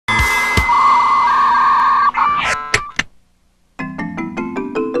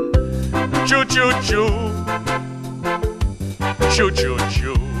Choo choo choo. Choo choo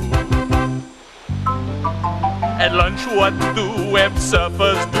choo. At lunch, what do web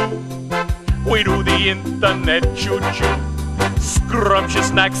surfers do? We do the internet choo choo. Scrumptious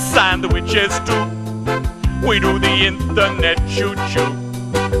snack sandwiches too. We do the internet choo choo.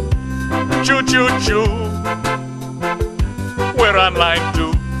 Choo choo choo. We're online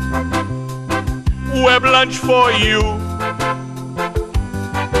too. Web lunch for you.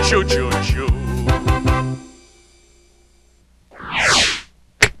 Choo choo choo.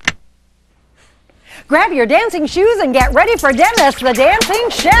 Grab your dancing shoes and get ready for Dennis, the dancing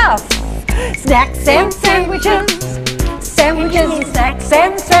chef. Snacks and sandwiches, sandwiches and snacks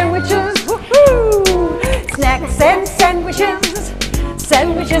and sandwiches. Woohoo! Snacks and sandwiches,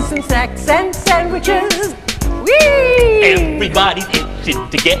 sandwiches and snacks and sandwiches. Whee! Everybody's itching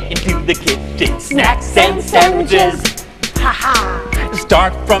to get into the kitchen. Snacks and sandwiches. Ha ha!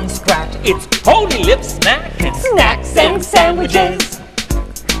 Start from scratch. It's Holy Lip Snack. Snacks and sandwiches.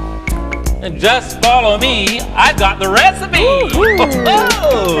 And just follow me. I've got the recipe.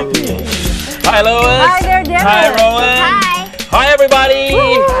 Oh. Hi, Lois. Hi there, Dennis. Hi, Rowan. Hi. Hi, everybody.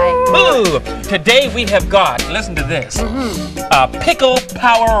 Hi. Ooh. Today we have got, listen to this, a pickle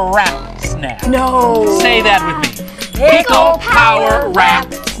power wrap snack. No. Say that with me. Pickle power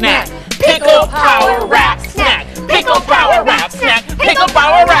wrap snack. Pickle power wrap snack. Pickle power wrap snack. Pickle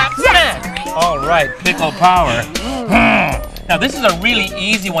power wrap snack. All right, pickle power. Now this is a really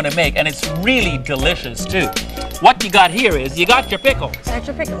easy one to make, and it's really delicious too. What you got here is you got your pickles. That's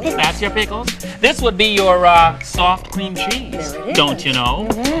your pickles. That's your pickles. This would be your soft cream cheese, There it is. don't you know?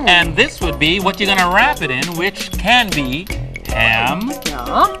 And this would be what you're gonna wrap it in, which can be ham,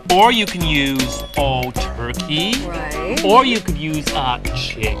 Yeah. or you can use turkey, Right. or you could use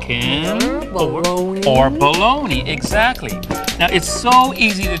chicken, Bologna. or bologna. Exactly. Now it's so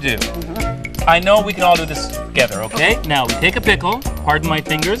easy to do. I know we can all do this together, okay? Now we take a pickle. Pardon my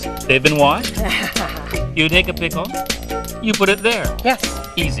fingers, they've been washed. You take a pickle, you put it there. Yes.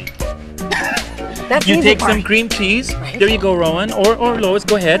 Easy. That's You easy take part. some cream cheese. Right. There you go, Rowan, or Lois,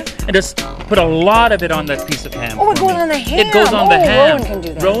 go ahead, and just put a lot of it on that piece of ham. Oh, it for goes me. on the ham. It goes on the Oh, ham. Rowan can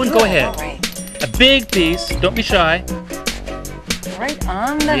do that. Rowan, go Good. ahead. All right. A big piece. Don't be shy. Right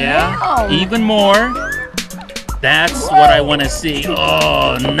on the Yeah. ham. Even more. That's what I want to see.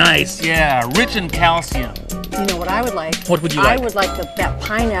 Oh, nice. Yeah, rich in calcium. You know what I would like? What would you I like? would like that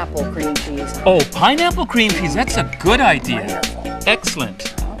pineapple cream cheese. Oh, pineapple cream cheese. That's a good idea. Wonderful.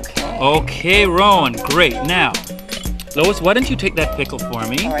 Excellent. Okay. Okay, Rowan, great. Now, Lois, why don't you take that pickle for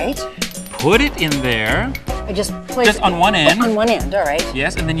me? All right. Put it in there. I just place Just it on one end. On one end. All right.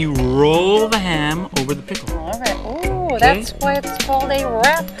 Yes, and then you roll the ham over the pickle. All right. Oh, that's why it's called a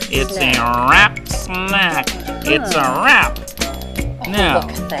wrap. It's snack. a wrap snack. It's a wrap. Now,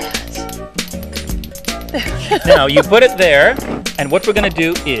 Look at that. now you put it there, and what we're gonna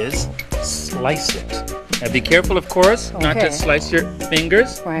do is slice it. Now be careful, of course, not to Okay. slice your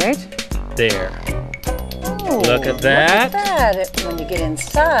fingers. Right. There. Oh, Look at that. Look at that. When you get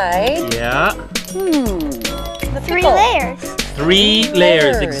inside. Yeah. The 3 pickle. layers. Three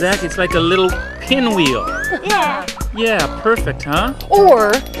layers. Exactly. It's like a little pinwheel. Yeah. Yeah, perfect, huh?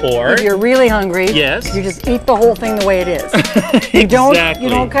 Or Or if you're really hungry, Yes. you just eat the whole thing the way it is. exactly. You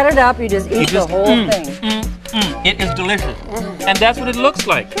don't cut it up. You just eat just- the whole thing. It is delicious. And that's what it looks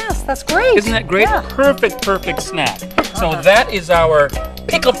like. Yes, that's great. Isn't that great? Yeah. Perfect, perfect snack. So that is our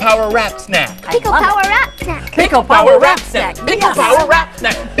pickle power wrap snack. Pickle love it. power wrap snack. Pickle power wrap snack. Pickle Yes. power wrap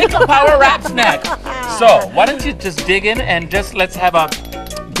snack. Pickle power wrap snack. So why don't you just dig in and just let's have a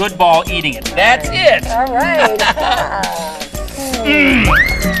good ball eating it. That's it. All right.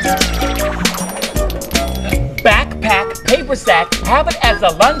 Backpack, paper sack, have it as a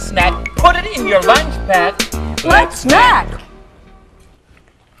lunch snack. Put it in your lunch pack. Let's snack.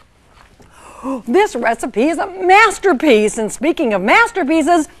 This recipe is a masterpiece. And speaking of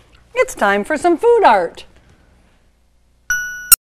masterpieces, it's time for some food art.